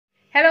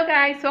Hello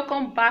guys,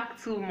 welcome back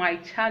to my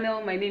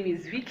channel. My name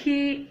is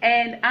Vicky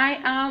and I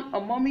am a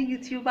mommy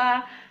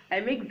YouTuber. I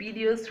make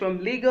videos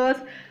from Lagos,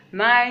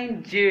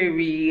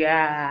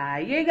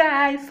 Nigeria. Yeah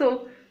guys,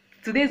 so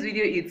today's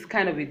video is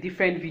kind of a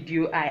different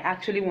video. I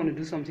actually want to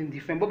do something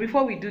different, but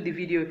before we do the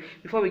video,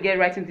 before we get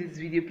right into this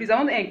video, please, I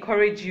want to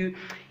encourage you,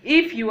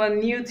 if you are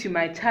new to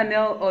my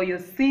channel or you're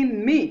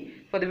seeing me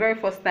for the very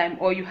first time,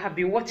 or you have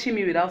been watching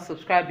me without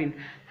subscribing,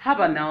 how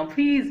about now?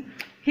 Please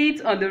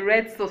hit on the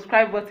red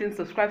subscribe button,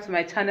 subscribe to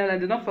my channel,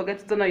 and do not forget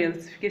to turn on your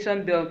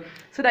notification bell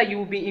so that you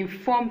will be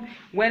informed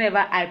whenever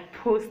I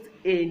post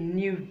a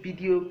new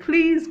video.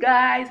 Please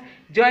guys,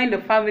 join the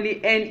family.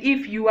 And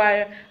if you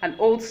are an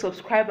old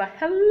subscriber,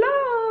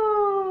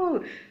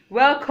 hello,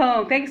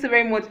 welcome. Thank you so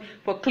very much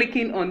for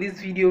clicking on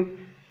this video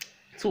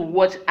to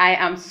watch. I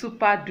am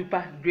super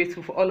duper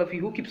grateful for all of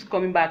you who keeps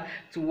coming back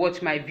to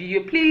watch my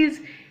video. Please,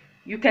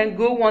 you can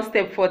go one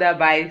step further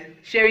by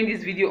sharing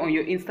this video on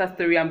your Insta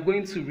story. I'm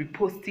going to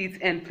repost it,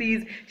 and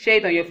please share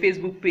it on your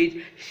Facebook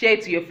page, share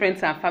it to your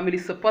friends and family.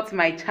 Support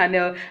my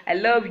channel. I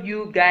love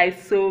you guys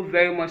so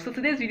very much. So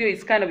today's video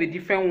is kind of a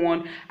different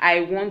one.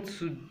 I want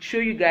to show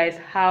you guys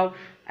how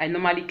I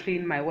normally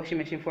clean my washing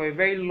machine. For a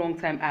very long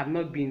time I've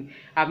not cleaned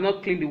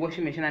the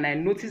washing machine, and I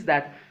noticed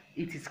that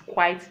it is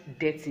quite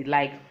dirty.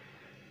 Like,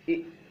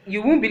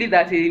 you won't believe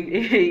that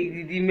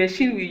the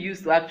machine we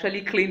use to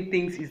actually clean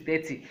things is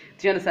dirty.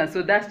 Do you understand?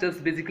 So that's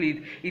just basically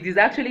it. It is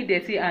actually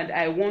dirty, and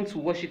I want to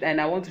wash it,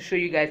 and I want to show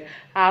you guys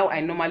how I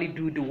normally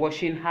do the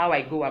washing, how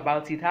I go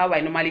about it, how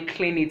I normally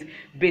clean it,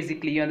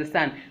 basically. You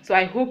understand? So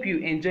I hope you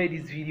enjoy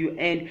this video,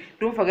 and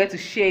don't forget to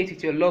share it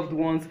with your loved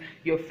ones,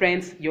 your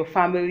friends, your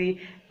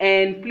family.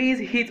 And please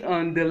hit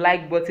on the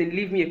like button,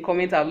 leave me a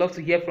comment. I'd love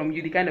to hear from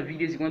you, the kind of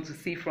videos you want to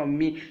see from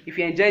me. If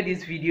you enjoyed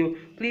this video,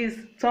 please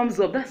thumbs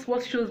up. That's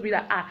what shows me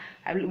that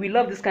we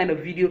love this kind of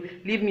video.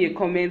 Leave me a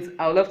comment.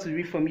 I would love to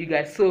read from you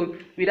guys. So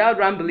without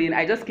rambling,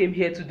 I just came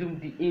here to do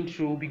the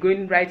intro. We'll be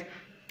going right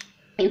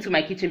into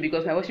my kitchen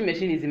because my washing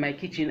machine is in my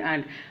kitchen,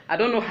 and I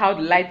don't know how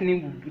the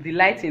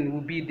lighting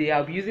will be there.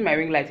 I'll be using my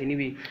ring light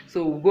anyway,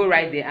 so we'll go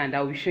right there and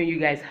I'll be showing you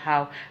guys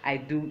how I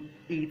do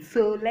it.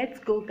 So let's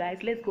go guys,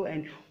 let's go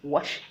and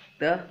wash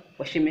the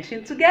washing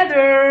machine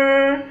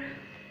together.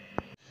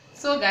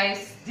 So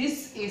guys,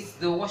 this is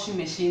the washing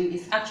machine.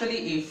 It's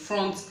actually a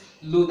front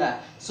loader.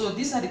 So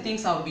these are the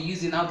things I'll be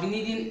using. I'll be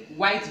needing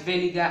white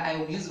vinegar. I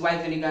will use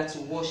white vinegar to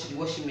wash the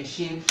washing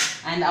machine,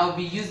 and I'll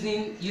be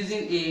using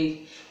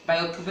a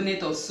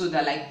bicarbonate of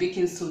soda, like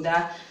baking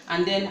soda.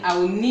 And then I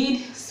will need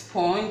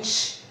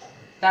sponge.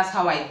 That's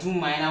how I do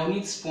mine. I will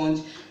need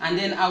sponge, and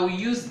then I will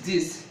use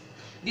this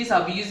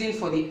I'll be using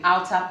for the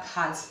outer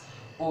part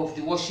of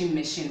the washing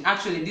machine.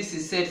 Actually, this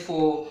is set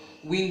for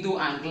window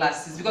and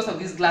glass. It's because of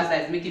this glass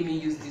that is making me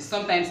use this.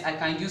 Sometimes I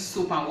can use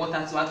soap and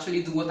water to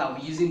actually do what I'll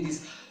be using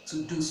this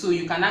to do. So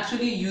you can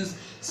actually use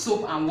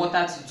soap and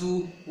water to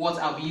do what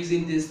I'll be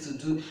using this to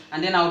do.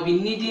 And then I'll be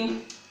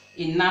needing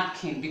a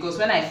napkin, because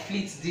when I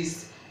flit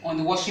this on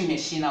the washing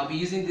machine, I'll be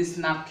using this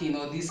napkin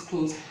or this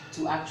cloth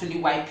to actually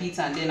wipe it.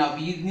 And then I'll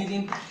be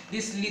needing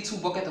this little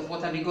bucket of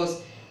water,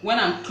 because when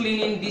I'm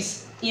cleaning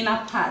this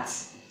inner part,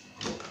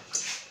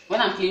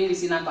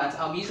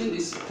 I'll be using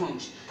this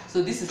sponge.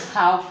 So this is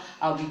how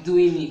I'll be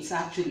doing it.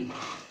 Actually,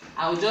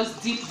 I'll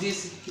just dip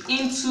this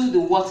into the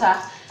water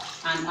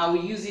and I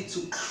will use it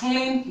to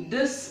clean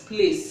this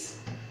place.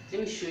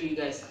 Let me show you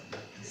guys.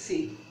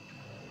 See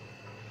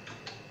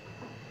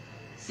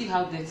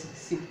how dirty.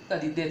 See, look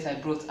at the dirt I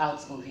brought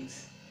out of it.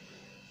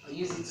 I'll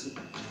use it to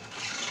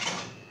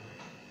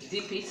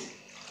dip it.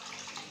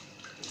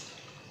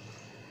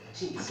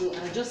 So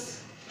I'll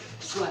just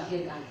go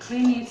ahead and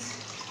clean it.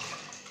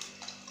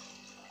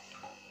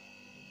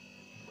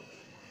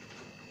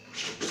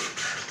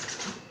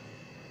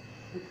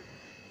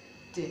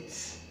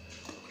 Dirt.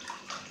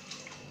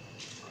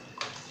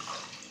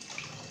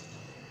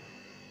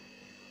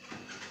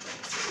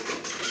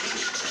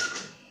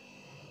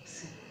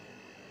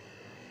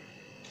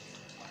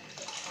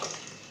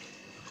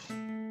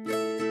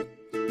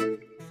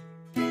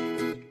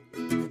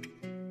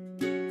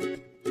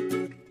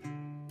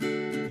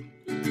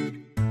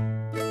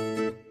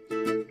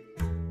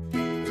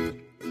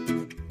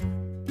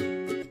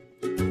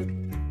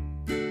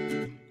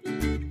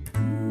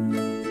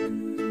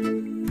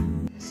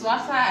 So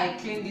after I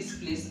clean this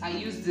place, I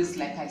use this,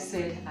 like I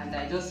said, and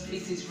I just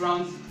flit it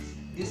around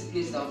this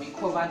place that will be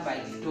covered by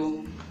the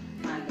door,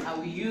 and I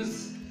will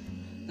use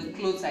the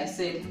clothes I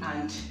said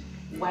and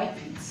wipe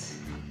it.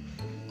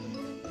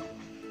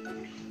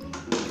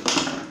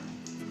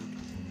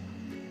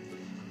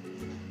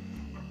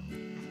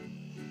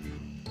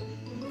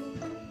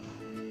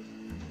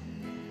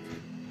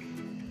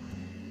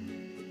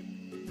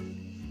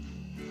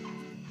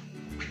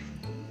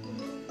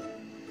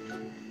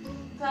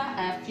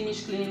 After I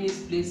finish cleaning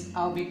this place,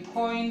 I'll be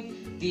pouring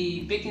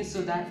the baking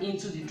soda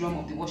into the drum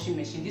of the washing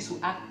machine. This will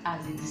act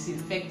as a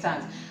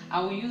disinfectant. I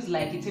will use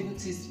like a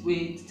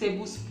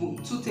tablespoon,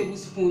 2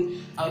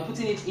 tablespoons. I'll be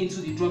putting it into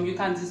the drum. You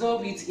can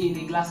dissolve it in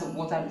a glass of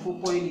water before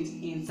pouring it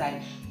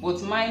inside,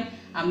 but mine,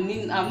 I'm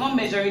not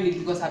measuring it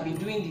because I've been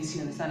doing this,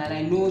 you understand, and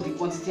I know the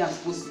quantity I'm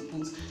supposed to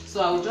put.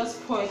 So I will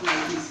just pour it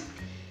like this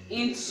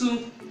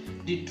into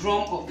the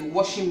drum of the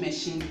washing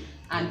machine,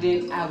 and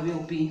then I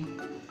will be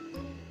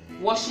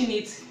washing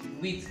it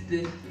with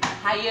the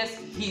highest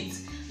heat.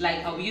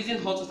 Like I'll be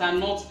using hot water,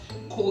 not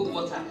cold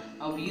water.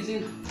 I'll be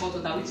using hot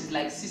water, which is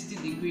like 60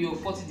 degree or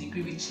 40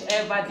 degree,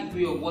 whichever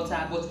degree of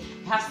water, but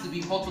it has to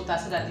be hot water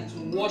so that it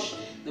will wash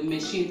the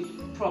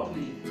machine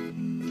properly.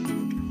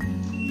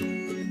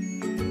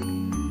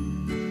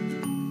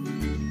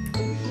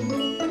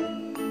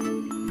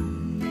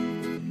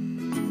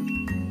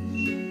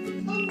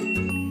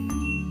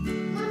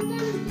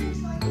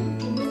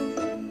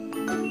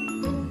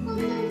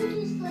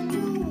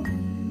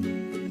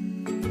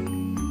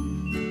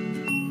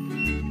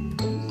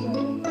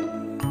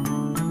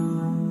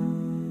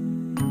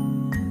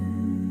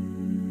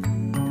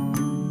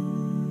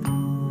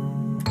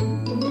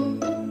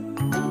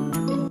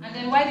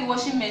 While the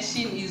washing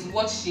machine is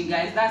washing,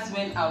 guys, that's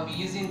when I'll be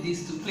using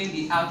this to clean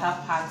the outer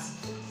parts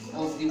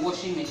of the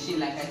washing machine,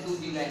 like I told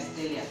you guys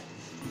earlier.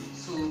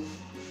 So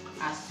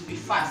as to be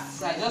fast,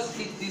 so I just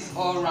flip this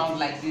all around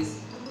like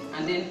this,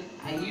 and then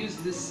I use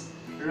this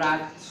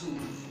rag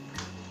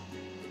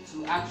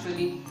to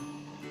actually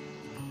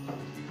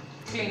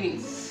clean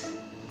it.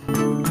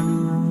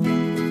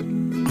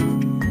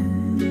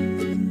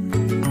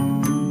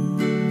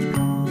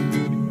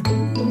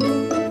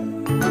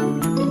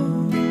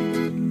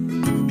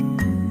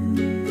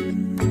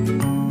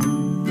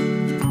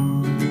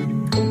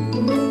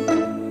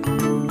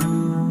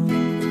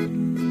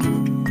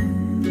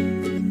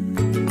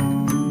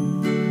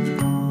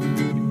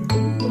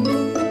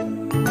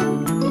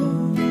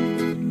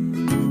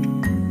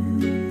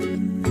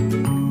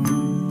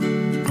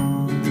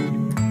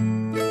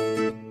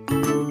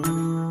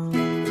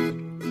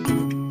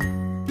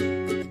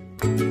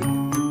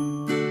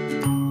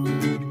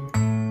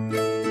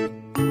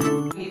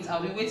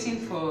 I'll be waiting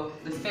for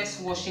the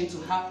first washing to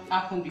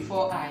happen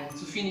before I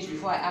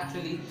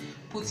actually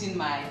put in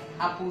my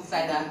apple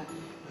cider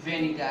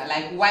vinegar,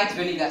 like white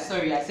vinegar.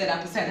 Sorry, I said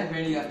apple cider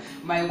vinegar.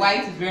 My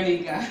white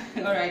vinegar.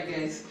 All right,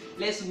 guys,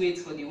 let's wait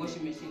for the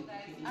washing machine to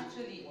finish.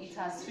 Actually, it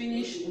has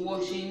finished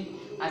washing,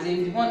 as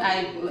in the one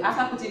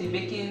after putting the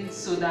baking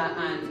soda,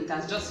 and it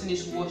has just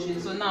finished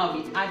washing. So now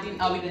I'll be adding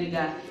apple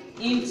vinegar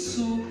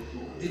into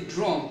the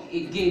drum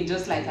again,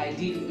 just like I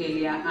did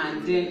earlier,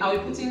 and then I'll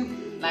be putting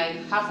like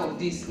half of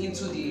this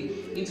into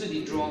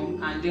the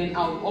drum, and then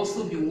I'll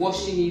also be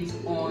washing it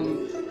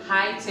on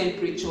high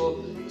temperature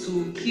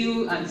to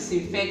kill and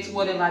disinfect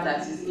whatever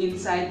that is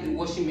inside the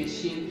washing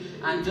machine,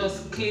 and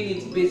just clean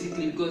it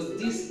basically, because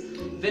this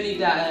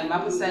vinegar,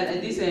 apple cider,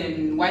 this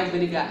white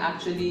vinegar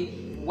actually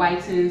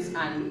whitens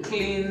and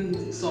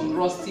cleans some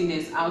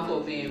rustiness out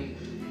of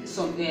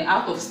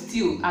out of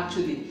steel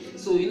actually.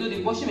 So you know,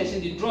 the washing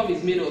machine, the drum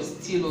is made of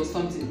steel or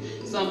something.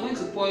 So I'm going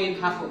to pour in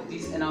half of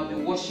this, and I'll be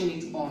washing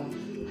it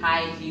on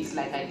high heat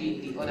like I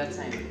did the other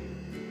time.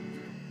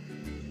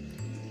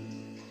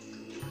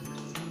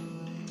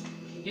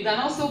 You can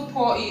also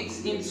pour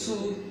it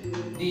into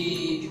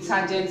the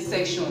detergent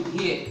section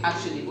here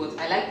actually, but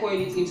I like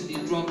pouring it into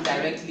the drum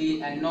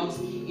directly and not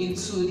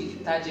into the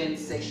detergent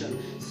section.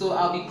 So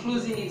I'll be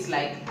closing it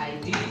like I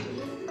did,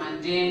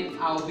 and then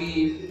I'll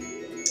be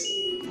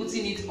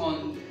putting it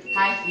on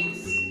high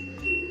heat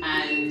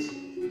and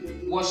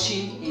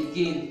washing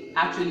again,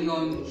 actually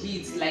on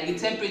heat, like the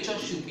temperature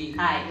should be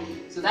high.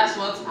 So that's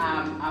what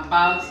I'm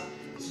about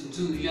to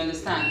do, you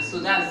understand? So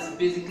that's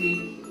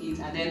basically it,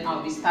 and then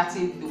I'll be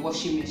starting the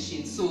washing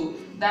machine. So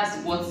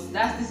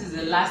this is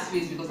the last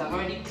phase, because I've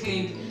already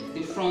cleaned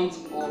the front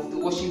of the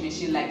washing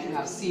machine like you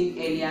have seen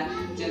earlier,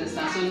 do you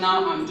understand? So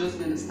now I'm just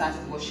going to start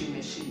the washing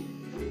machine.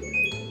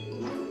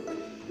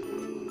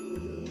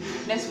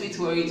 Let's wait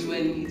for it.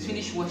 When it's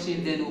finished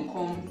washing, then we'll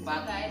come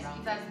back. Guys,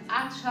 it has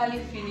actually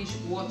finished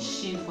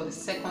washing for the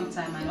second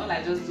time, and all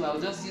I just do, I'll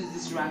just use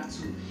this rag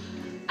to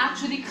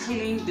actually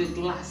clean the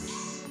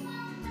glass,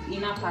 the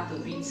inner part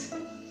of it.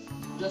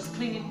 Just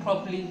clean it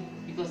properly,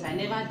 because I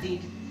never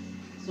did.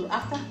 So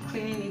after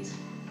cleaning it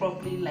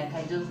properly like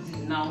I just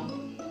did now,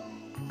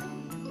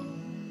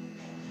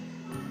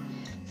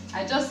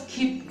 I just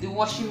keep the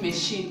washing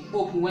machine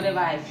open whenever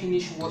I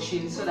finish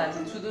washing, so that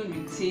it wouldn't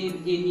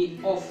retain any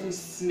awful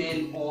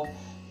smell or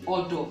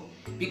odor.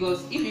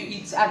 Because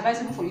it's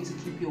advisable for you to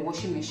keep your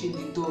washing machine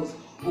the doors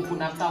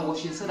open after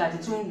washing, so that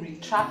it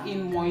won't trap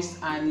in moist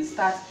and it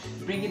starts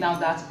bringing out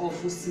that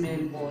awful smell,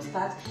 or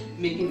start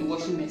making the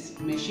washing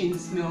machine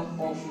smell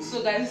awful.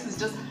 So guys, this is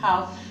just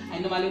how I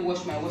normally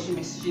wash my washing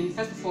machine.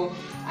 First of all,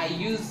 I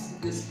use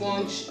the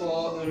sponge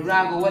or a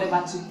rag or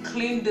whatever to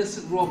clean this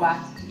rubber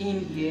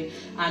in here,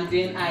 and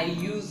then I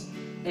use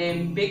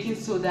baking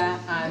soda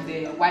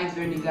and white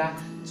vinegar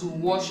to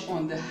wash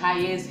on the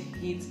highest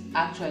it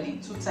actually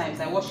 2 times.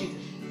 I wash it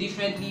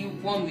differently,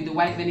 one with the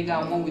white vinegar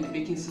and one with the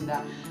baking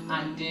soda,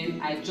 and then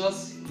I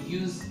just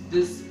use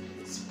this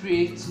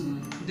spray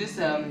to this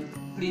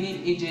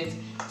cleaning agent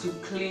to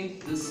clean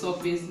the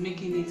surface,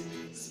 making it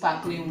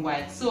sparkling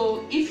white.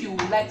 So if you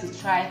would like to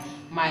try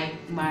my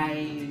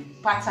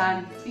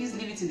pattern, please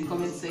leave it in the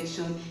comment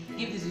section.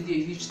 Give this video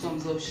a huge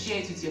thumbs up, share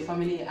it with your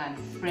family and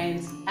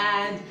friends,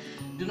 and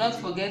do not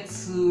forget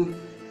to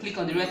click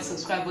on the red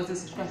subscribe button,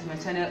 subscribe to my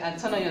channel, and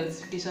turn on your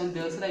notification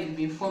bell so that you'll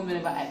be informed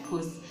whenever I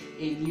post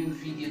a new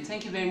video.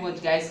 Thank you very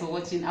much guys for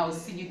watching. I will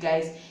see you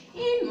guys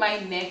in my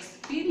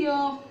next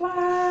video.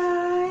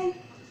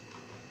 Bye.